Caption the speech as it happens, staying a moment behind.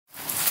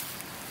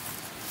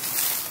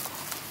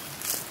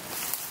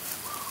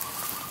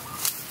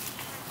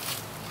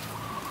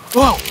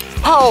Wow,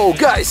 how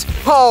guys,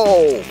 how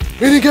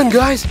ini kan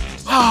guys,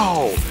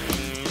 how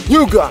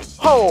new gun,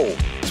 how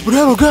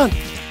superhero gun,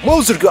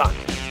 MOUSER gun,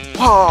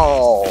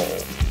 wow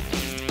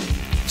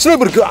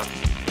sniper gun,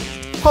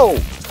 how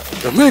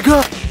the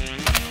mega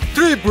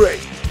 3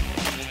 break.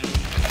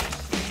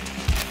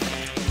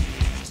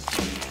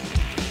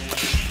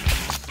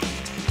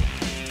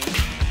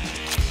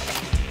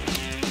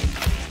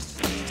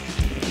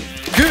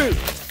 Good,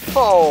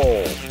 how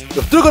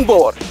the dragon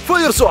power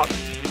fire shot.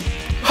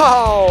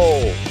 How?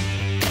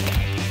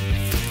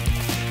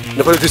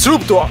 Never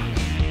disruptor.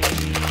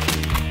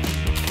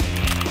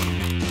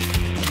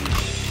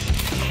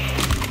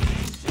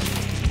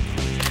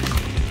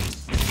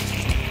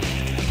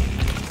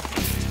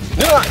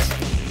 Nice.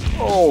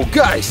 Oh,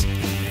 guys.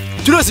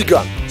 JURASIC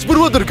gun, super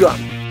water gun.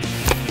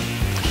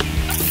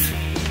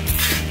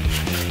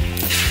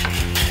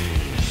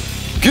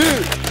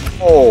 Good.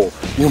 Oh,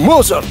 new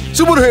MOUSER,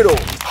 superhero.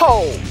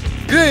 How?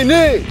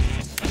 Grenade.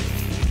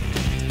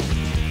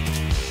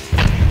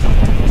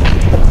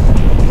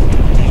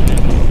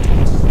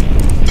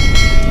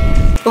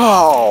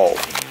 Wow!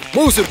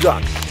 MOUSER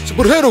gun!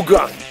 Superhero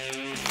gun!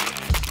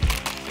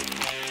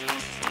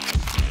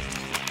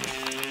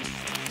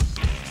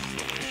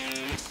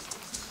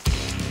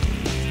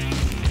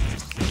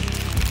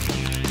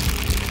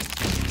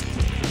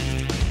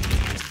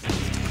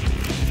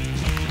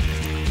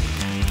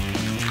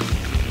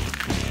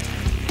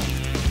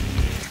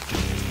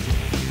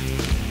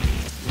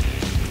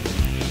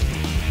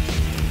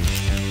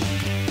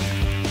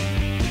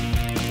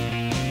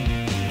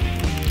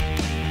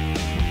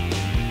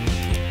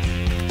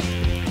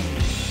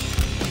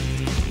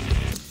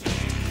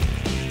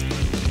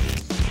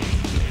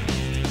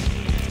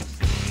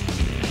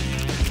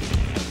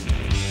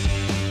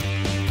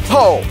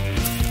 Oh,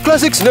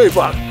 classic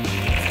sniper.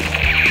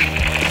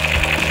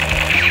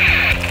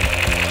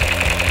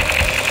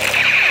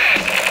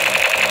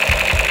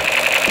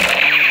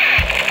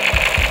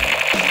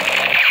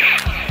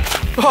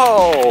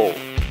 Oh,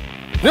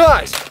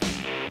 nice.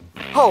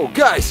 Oh,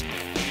 guys,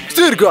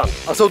 steer gun,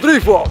 assault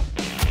rifle.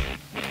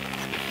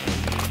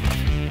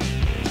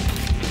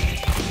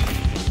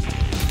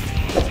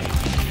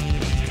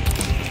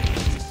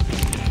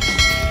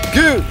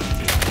 Good.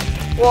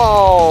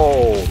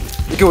 Wow.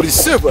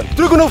 AK47,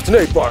 dragon of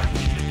sniper.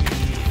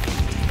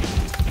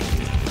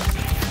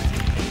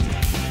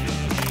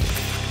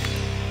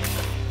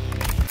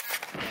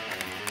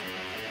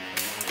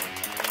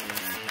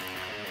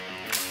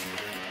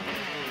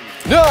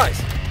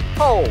 Nice!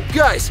 Oh,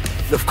 guys,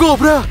 the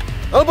cobra,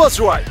 almost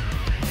right.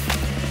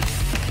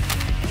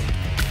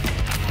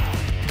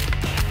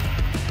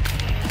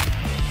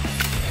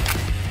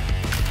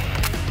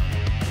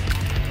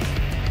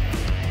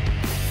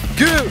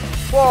 Good!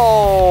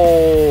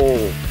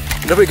 Wow!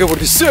 The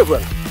AK47,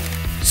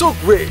 so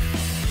great!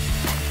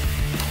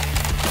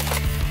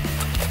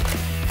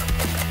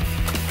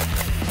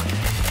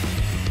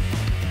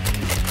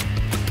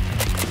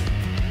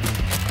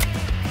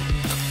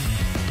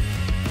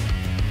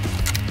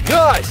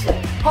 Nice!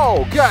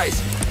 Oh,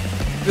 guys!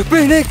 The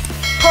panic!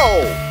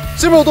 Oh!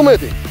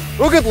 Semi-automatic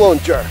rocket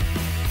launcher!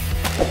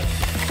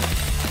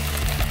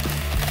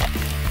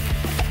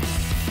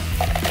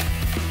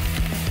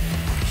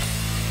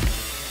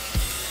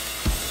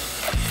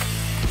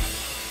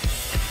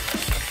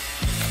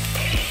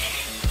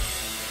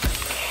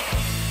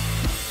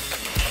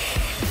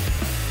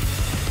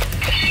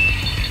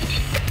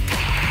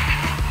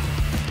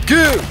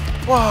 Good!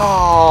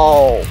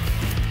 Wow!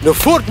 The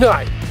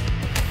Fortnite!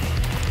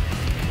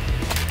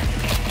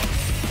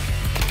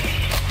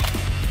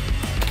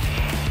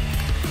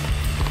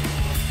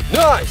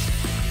 Nice!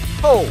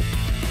 Oh!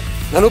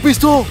 Nano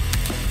pistol!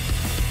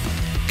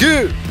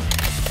 Good!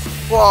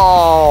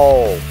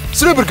 Wow!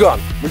 Sniper gun!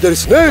 Military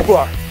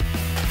sniper!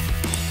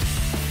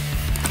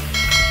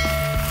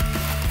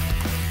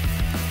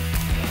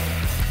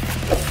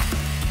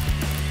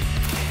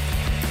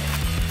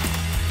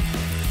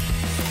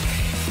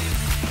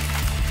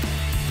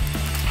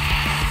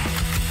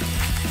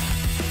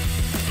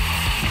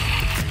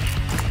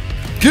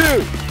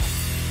 Good!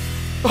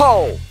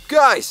 Oh,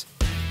 guys!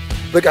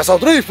 The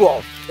assault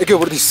rifle,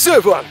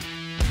 AK47.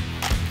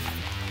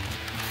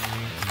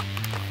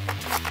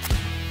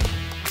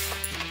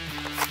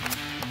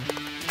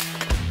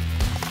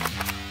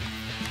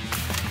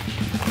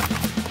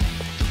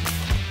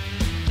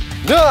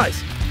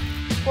 Nice!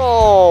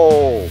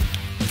 Oh!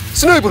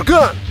 Sniper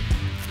gun!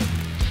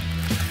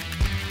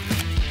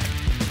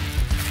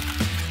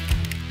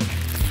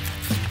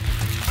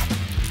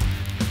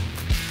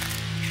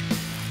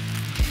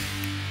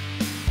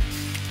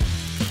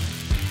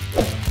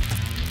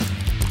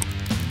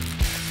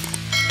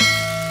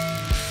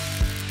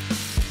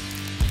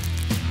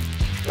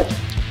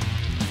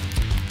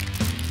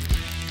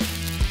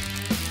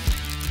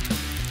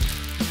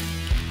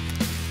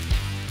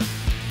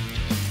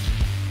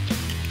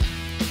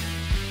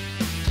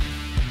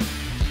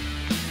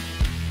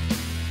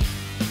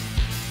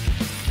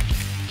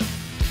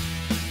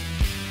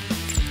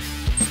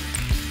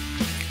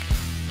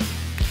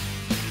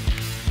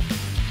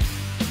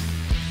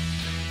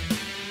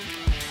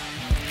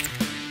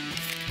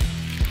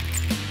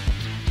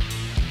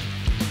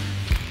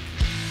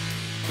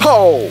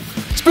 Oh,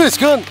 space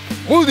gun,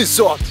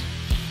 multi-shot.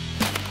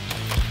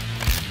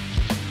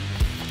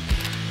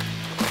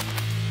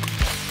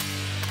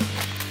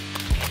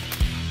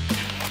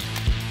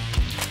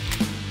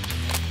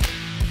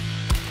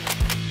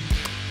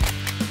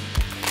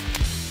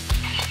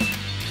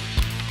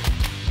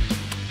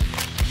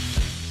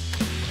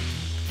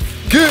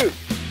 Good.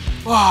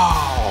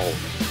 Wow.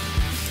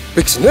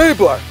 Big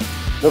sniper.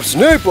 No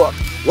sniper.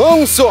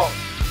 Long shot.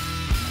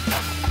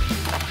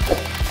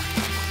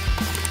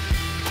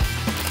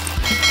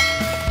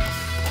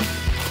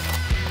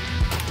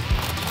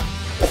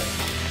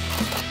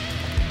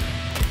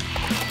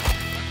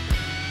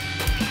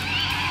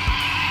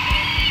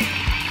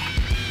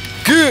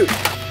 Good.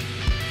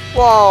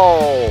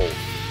 Wow.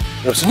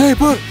 No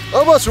sniper.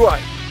 I was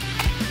right.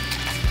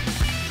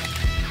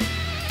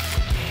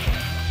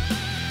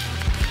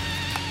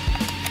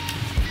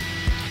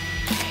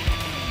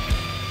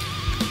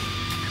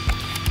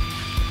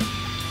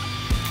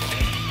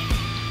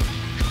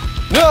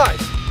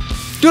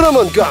 Nice!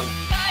 Tournament gun!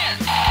 Fire!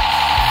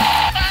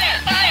 Fire!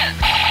 Fire!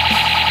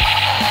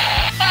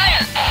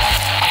 Fire!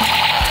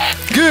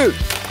 Good!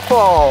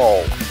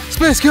 Oh!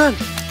 Space gun!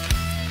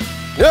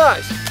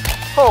 Nice!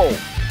 Oh!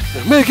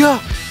 The mega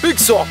big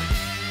sock!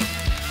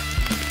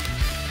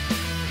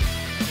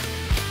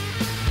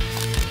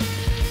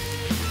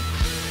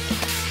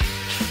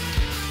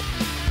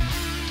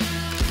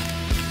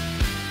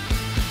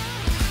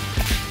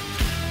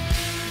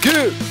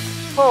 Good!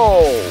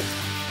 Oh!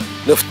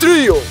 The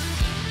trio!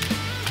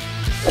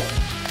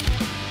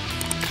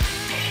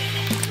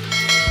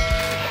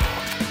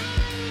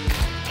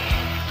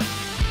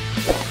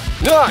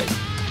 Nice!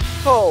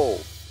 Oh!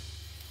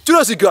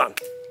 JURASIC gun!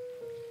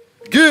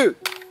 Good!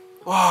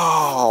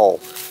 Wow!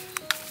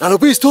 Nano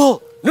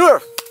pistol!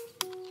 Nerf!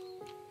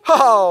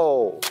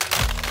 Wow!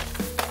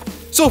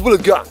 Soft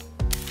bullet gun!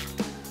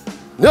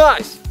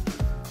 Nice!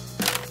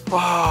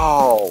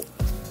 Wow!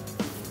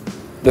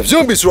 The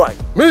zombie strike!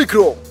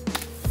 Micro!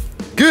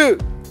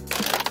 Good!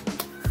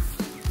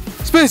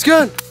 Space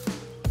gun!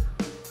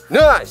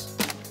 Nice!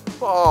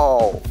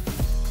 Wow!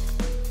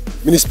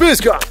 Mini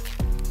space gun!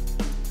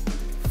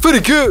 Very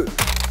good!